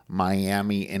 Temple,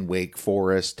 Miami, and Wake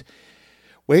Forest.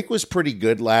 Wake was pretty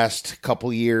good last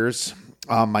couple years.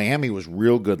 Miami was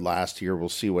real good last year. We'll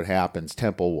see what happens.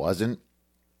 Temple wasn't.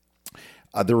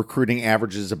 The recruiting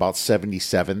average is about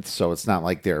 77th, so it's not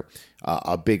like they're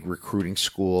a big recruiting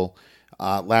school.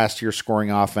 Last year, scoring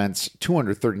offense,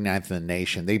 239th in the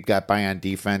nation. They've got by on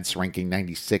defense, ranking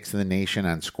 96th in the nation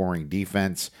on scoring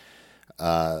defense.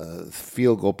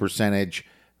 Field goal percentage,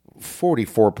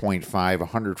 44.5,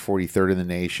 143rd in the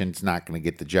nation. It's not going to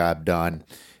get the job done.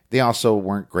 They also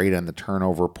weren't great on the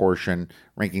turnover portion,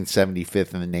 ranking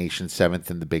 75th in the nation, 7th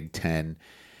in the Big Ten.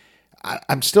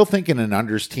 I'm still thinking an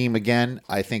unders team again.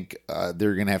 I think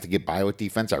they're going to have to get by with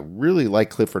defense. I really like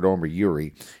Clifford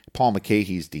Omayuri. Paul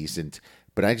McCahey's decent,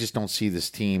 but I just don't see this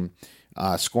team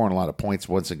scoring a lot of points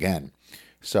once again.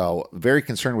 So very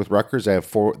concerned with Rutgers. I have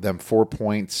 4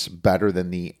 points better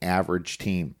than the average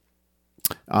team.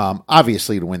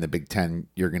 Obviously, to win the Big Ten,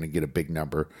 you're going to get a big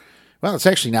number. Well, it's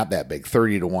actually not that big,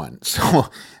 30-1.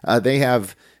 So they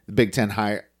have the Big Ten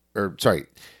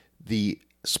the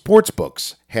sports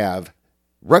books have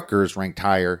Rutgers ranked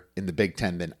higher in the Big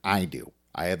Ten than I do.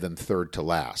 I have them third to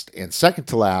last. And second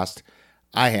to last,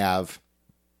 I have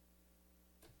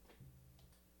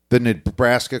the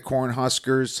Nebraska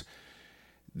Cornhuskers.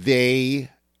 They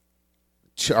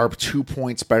are 2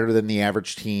 points better than the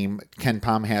average team. Ken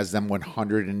Pom has them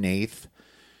 108th.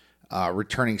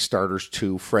 Returning starters,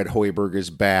 2. Fred Hoiberg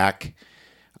is back.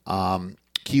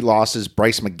 Key losses,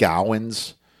 Bryce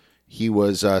McGowan's. He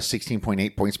was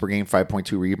 16.8 points per game,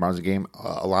 5.2 rebounds a game.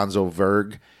 Alonzo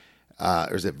Verg,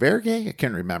 or is it Verge? I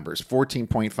can't remember. It's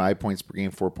 14.5 points per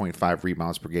game, 4.5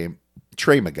 rebounds per game.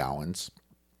 Trey McGowan's.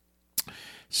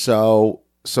 So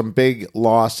some big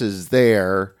losses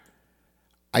there.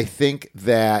 I think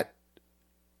that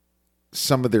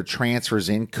some of their transfers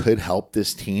in could help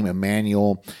this team.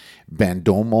 Emmanuel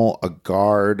Bandomo, a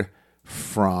guard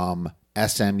from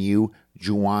SMU.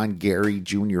 Juwan Gary,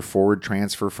 junior forward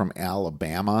transfer from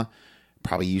Alabama.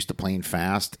 Probably used to playing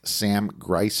fast. Sam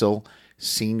Greisel,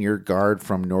 senior guard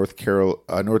from North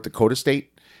Dakota State.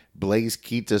 Blaze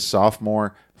Keita,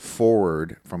 sophomore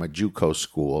forward from a JUCO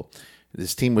school.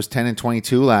 This team was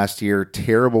 10-22 last year.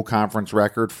 Terrible conference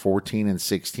record,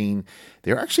 14-16.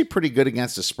 They're actually pretty good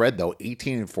against the spread, though,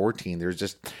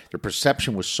 18-14. Their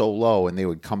perception was so low, and they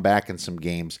would come back in some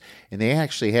games. And they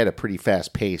actually had a pretty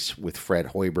fast pace with Fred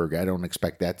Hoiberg. I don't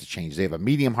expect that to change. They have a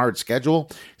medium hard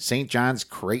schedule. St. John's,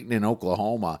 Creighton, and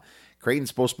Oklahoma. Creighton's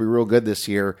supposed to be real good this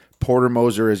year. Porter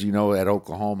Moser, as you know, at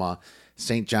Oklahoma.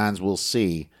 St. John's, we'll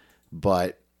see.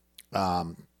 But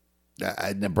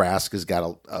Nebraska's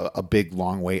got a big,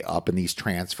 long way up, and these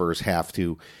transfers have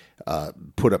to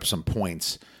put up some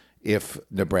points if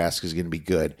Nebraska's going to be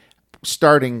good.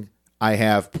 Starting, I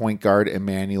have point guard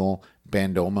Emmanuel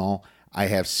Bandomel. I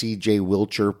have C.J.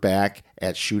 Wilcher back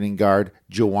at shooting guard.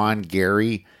 Jawan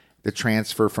Gary, the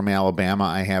transfer from Alabama.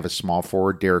 I have a small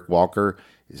forward, Derek Walker,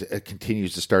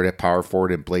 continues to start at power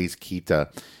forward, and Blaze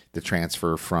Keita, the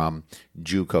transfer from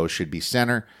JUCO, should be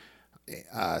center.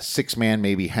 Six-man,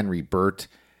 maybe Henry Burt.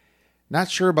 Not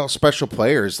sure about special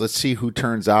players. Let's see who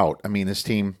turns out. I mean, this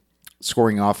team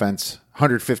scoring offense,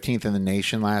 115th in the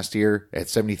nation last year at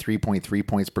 73.3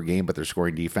 points per game, but they're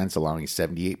scoring defense, allowing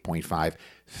 78.5,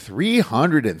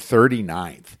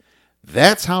 339th.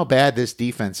 That's how bad this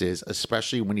defense is,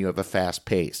 especially when you have a fast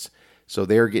pace. So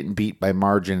they're getting beat by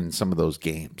margin in some of those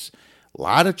games. A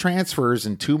lot of transfers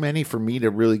and too many for me to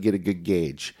really get a good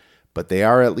gauge, but they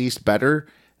are at least better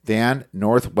than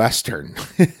Northwestern.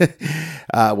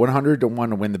 100-1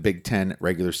 to win the Big Ten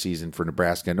regular season for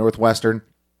Nebraska. Northwestern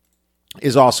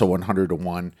is also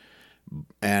 100-1,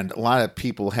 and a lot of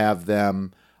people have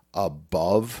them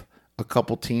above a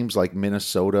couple teams like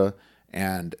Minnesota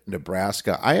and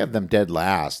Nebraska. I have them dead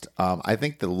last. I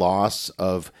think the loss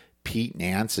of Pete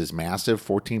Nance is massive,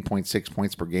 14.6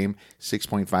 points per game,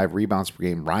 6.5 rebounds per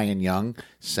game. Ryan Young,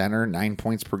 center, 9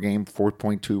 points per game,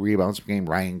 4.2 rebounds per game.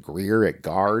 Ryan Greer at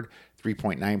guard,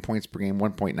 3.9 points per game,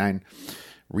 1.9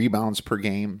 rebounds per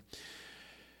game.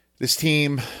 This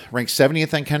team ranks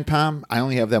 70th on KenPom. I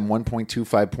only have them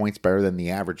 1.25 points better than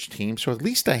the average team, so at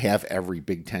least I have every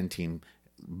Big Ten team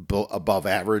above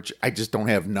average. I just don't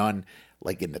have none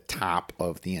like in the top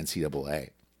of the NCAA.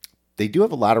 They do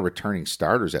have a lot of returning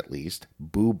starters, at least.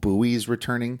 Boo Buie is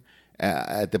returning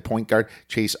at the point guard.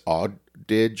 Chase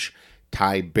Audidge,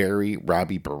 Ty Berry,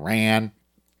 Robbie Baran.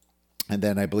 And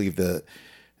then I believe the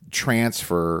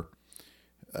transfer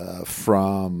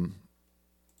from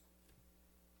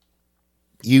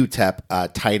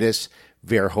UTEP, Titus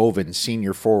Verhoeven,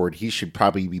 senior forward. He should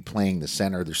probably be playing the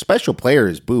center. Their special player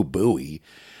is Boo Buie.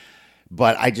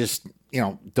 But I just,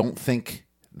 don't think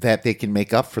that they can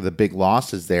make up for the big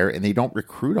losses there, and they don't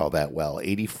recruit all that well.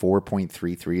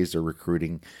 84.33 is their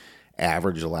recruiting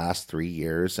average the last 3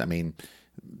 years. I mean,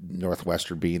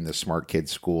 Northwestern being the smart kid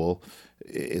school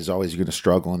is always going to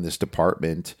struggle in this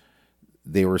department.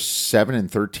 They were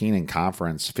 7-13 in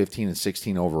conference,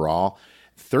 15-16 overall,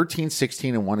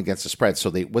 13-16-1 against the spread.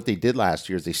 So what they did last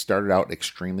year is they started out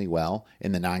extremely well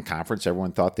in the non-conference.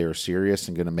 Everyone thought they were serious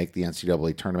and going to make the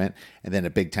NCAA tournament. And then a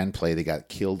Big Ten play, they got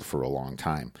killed for a long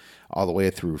time, all the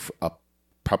way through up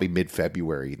probably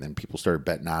mid-February. Then people started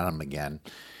betting on them again,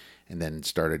 and then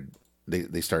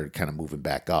they started kind of moving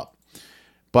back up.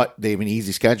 But they have an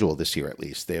easy schedule this year, at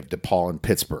least. They have DePaul and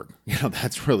Pittsburgh.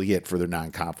 That's really it for their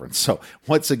non-conference. So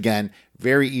once again,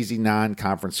 very easy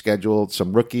non-conference schedule.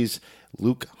 Some rookies: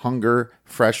 Luke Hunger,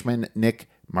 freshman; Nick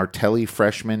Martelli,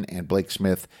 freshman; and Blake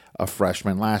Smith, a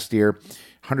freshman. Last year,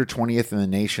 120th in the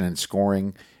nation in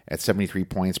scoring at 73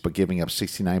 points, but giving up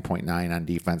 69.9 on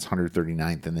defense,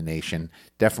 139th in the nation.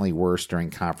 Definitely worse during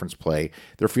conference play.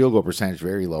 Their field goal percentage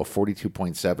very low,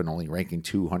 42.7, only ranking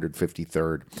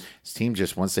 253rd. This team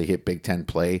just, once they hit Big Ten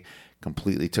play,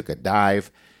 completely took a dive.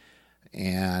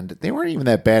 And they weren't even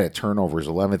that bad at turnovers,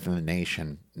 11th in the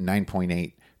nation,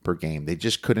 9.8 per game. They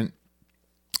just couldn't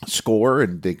score,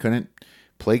 and they couldn't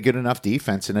play good enough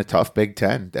defense in a tough Big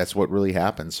Ten. That's what really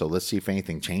happened. So let's see if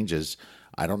anything changes.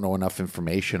 I don't know enough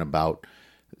information about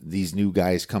these new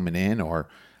guys coming in, or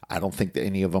I don't think that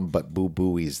any of them but Boo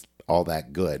Buie's all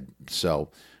that good. So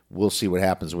we'll see what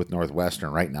happens with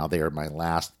Northwestern. Right now, they are my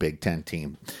last Big Ten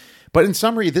team. But in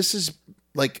summary, this is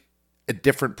like a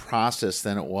different process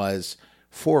than it was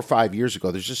 4 or 5 years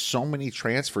ago. There's just so many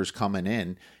transfers coming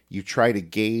in. You try to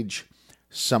gauge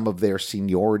some of their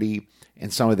seniority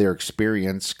and some of their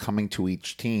experience coming to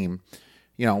each team,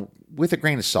 with a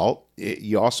grain of salt.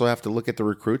 You also have to look at the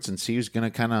recruits and see who's going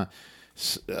to kind of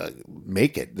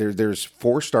make it. There's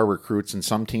 4-star recruits, and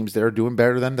some teams that are doing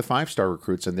better than the 5-star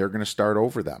recruits, and they're going to start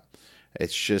over them.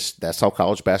 It's just, that's how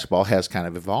college basketball has kind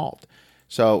of evolved.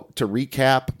 So to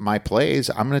recap my plays,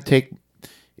 I'm going to take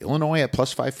Illinois at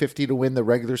plus 550 to win the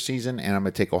regular season, and I'm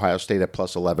going to take Ohio State at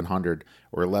plus 1100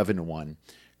 or 11-1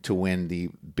 to win the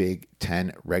Big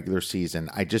Ten regular season.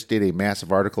 I just did a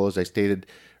massive article, as I stated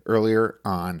earlier,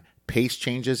 on pace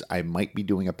changes. I might be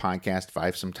doing a podcast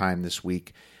 5 sometime this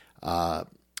week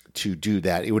to do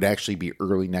that. It would actually be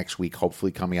early next week,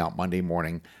 hopefully coming out Monday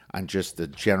morning, on just the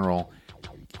general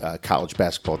college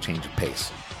basketball change of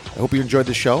pace. I hope you enjoyed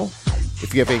the show.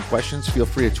 If you have any questions, feel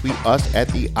free to tweet us at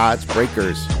the Odds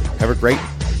Breakers. Have a great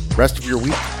rest of your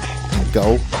week and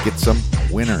go get some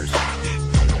winners.